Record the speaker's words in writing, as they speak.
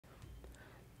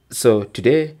So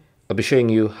today I'll be showing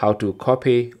you how to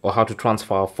copy or how to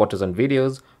transfer photos and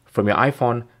videos from your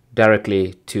iPhone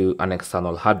directly to an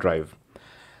external hard drive.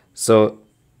 So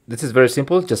this is very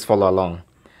simple, just follow along.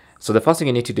 So the first thing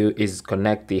you need to do is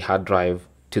connect the hard drive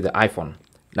to the iPhone.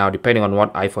 Now, depending on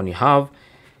what iPhone you have,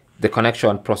 the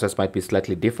connection process might be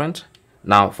slightly different.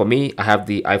 Now, for me, I have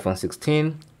the iPhone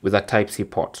 16 with a Type-C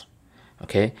port.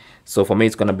 Okay, so for me,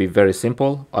 it's going to be very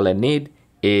simple. All I need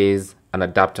is an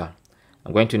adapter.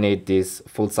 I'm going to need this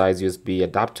full-size USB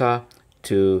adapter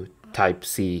to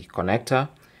Type-C connector.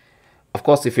 Of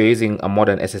course, if you're using a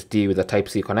modern SSD with a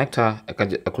Type-C connector,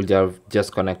 I could have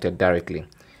just connected directly.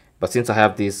 But since I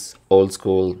have this old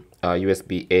school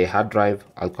USB-A hard drive,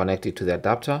 I'll connect it to the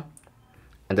adapter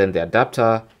and then the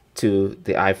adapter to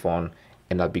the iPhone,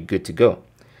 and I'll be good to go.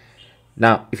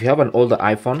 Now, if you have an older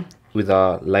iPhone with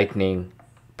a Lightning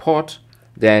port,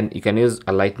 then you can use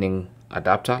a Lightning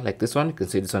adapter like this one. You can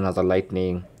see this one has a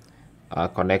Lightning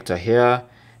connector here,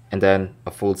 and then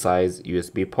a full-size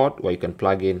USB port where you can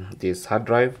plug in this hard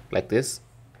drive like this.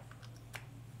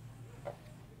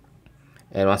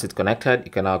 And once it's connected,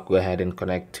 you can now go ahead and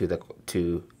connect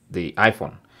to the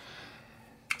iPhone.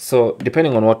 So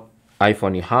depending on what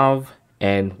iPhone you have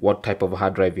and what type of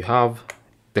hard drive you have,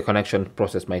 the connection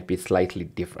process might be slightly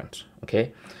different.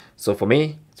 Okay, so for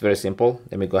me, it's very simple.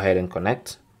 Let me go ahead and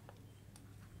connect.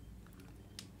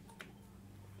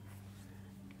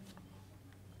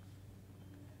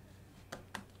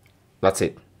 That's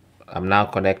it. I'm now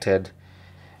connected.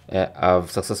 I've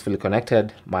successfully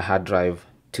connected my hard drive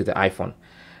to the iPhone.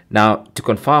 Now, to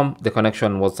confirm the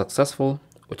connection was successful,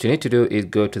 what you need to do is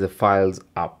go to the Files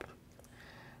app.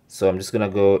 So I'm just going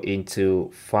to go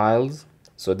into Files.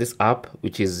 So this app,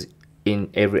 which is in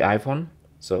every iPhone.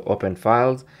 So open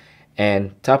Files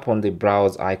and tap on the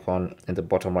Browse icon in the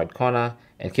bottom right corner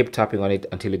and keep tapping on it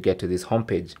until you get to this home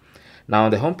page. Now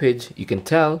on the home page, you can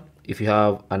tell if you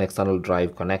have an external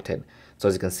drive connected. So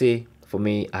as you can see, for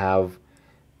me, I have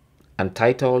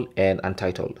Untitled and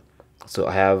Untitled. So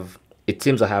it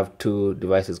seems I have two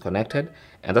devices connected,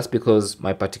 and that's because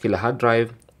my particular hard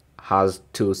drive has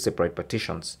two separate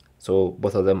partitions. So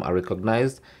both of them are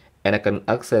recognized, and I can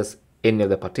access any of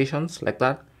the partitions like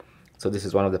that. So this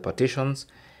is one of the partitions,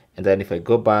 and then if I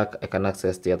go back, I can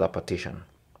access the other partition.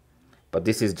 But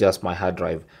this is just my hard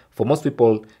drive. For most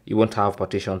people, you won't have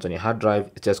partitions on your hard drive.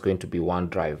 It's just going to be one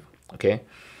drive. Okay.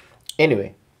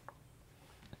 Anyway,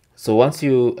 so once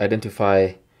you open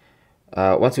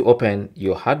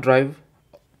your hard drive,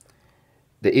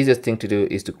 the easiest thing to do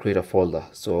is to create a folder.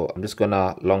 So I'm just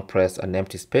gonna long press an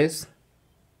empty space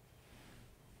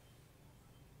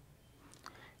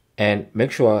and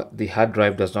make sure the hard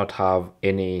drive does not have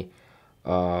any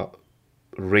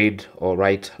read or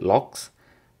write locks.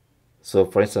 So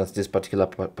for instance, this particular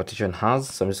partition has,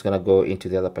 so I'm just gonna go into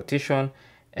the other partition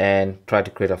and try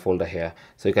to create a folder here.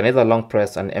 So you can either long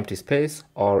press an empty space,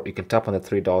 or you can tap on the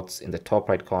three dots in the top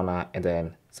right corner and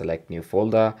then select new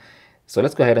folder. So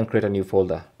let's go ahead and create a new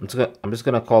folder. I'm just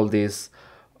gonna call this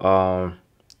road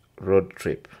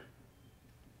trip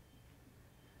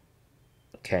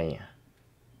Kenya.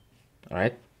 All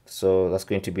right, so that's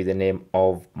going to be the name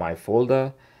of my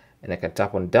folder, and I can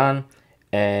tap on done,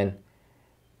 and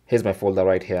here's my folder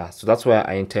right here. So that's where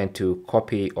I intend to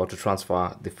copy or to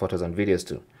transfer the photos and videos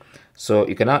to. So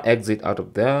you can now exit out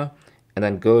of there and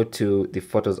then go to the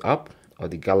Photos app or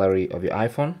the gallery of your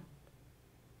iPhone.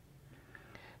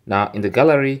 Now in the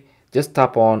gallery, just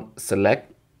tap on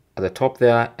select at the top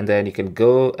there, and then you can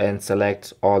go and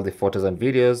select all the photos and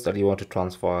videos that you want to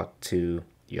transfer to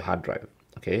your hard drive.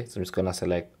 Okay, so I'm just gonna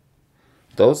select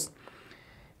those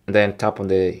and then tap on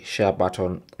the share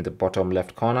button in the bottom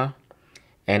left corner.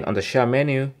 And on the share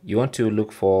menu, you want to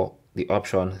look for the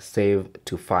option save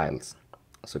to files.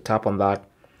 So tap on that.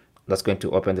 That's going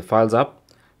to open the Files app.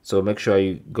 So make sure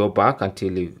you go back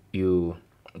until you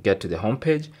get to the home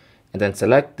page, and then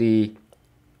select the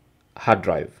hard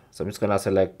drive. So I'm just going to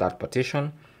select that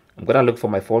partition. I'm going to look for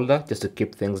my folder just to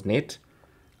keep things neat.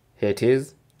 Here it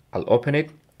is. I'll open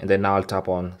it, and then now I'll tap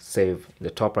on save in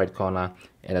the top right corner.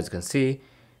 And as you can see,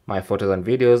 my photos and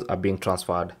videos are being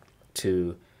transferred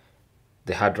to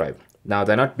the hard drive. Now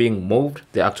they're not being moved,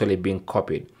 they're actually being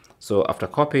copied. So after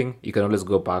copying, you can always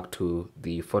go back to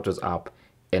the Photos app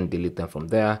and delete them from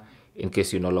there in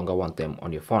case you no longer want them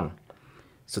on your phone.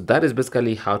 So that is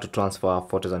basically how to transfer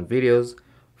photos and videos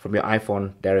from your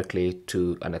iPhone directly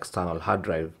to an external hard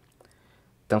drive.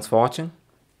 Thanks for watching.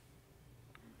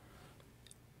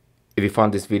 If you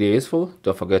found this video useful,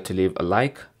 don't forget to leave a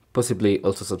like, possibly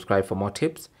also subscribe for more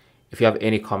tips. If you have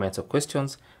any comments or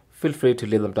questions, feel free to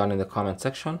leave them down in the comment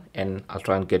section, and I'll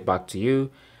try and get back to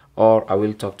you or I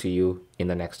will talk to you in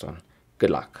the next one. Good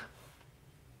luck.